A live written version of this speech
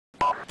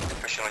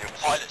position on your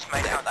pilots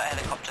made out that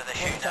helicopter they're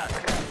shooting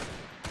at.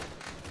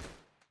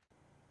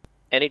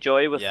 Any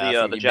joy with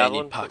the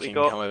Javelin that we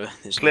got?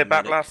 Clear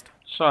back last.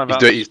 Sorry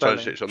about He's trying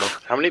to shoot something.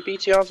 How many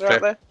BTRs are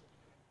out there?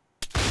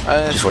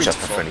 Just watch out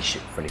for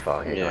friendly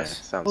fire here,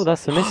 guys. Oh,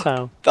 that's a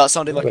missile. That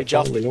sounded like a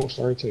Javelin.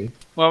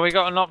 Well, we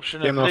got an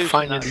option of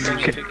losing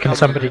that. Can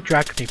somebody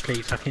drag me,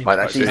 please? I can. Right,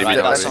 actually,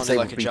 that sounded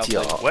like a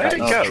Javelin. Where'd it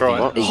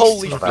go?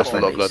 Holy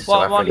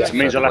fuck. It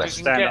means I'll have to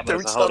stand up.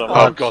 Don't Hold stop.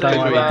 on. Oh god,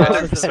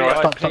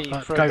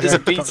 There's a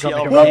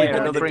BTR running,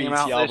 another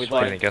BTR with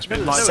like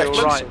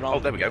sections. Oh,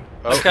 there we go.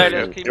 Okay,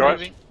 let's keep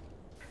moving.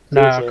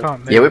 No, I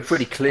can't move. Yeah, we're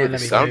pretty clear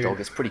this sound dog,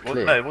 it's pretty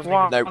clear. No, it wasn't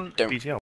No, don't. BTL.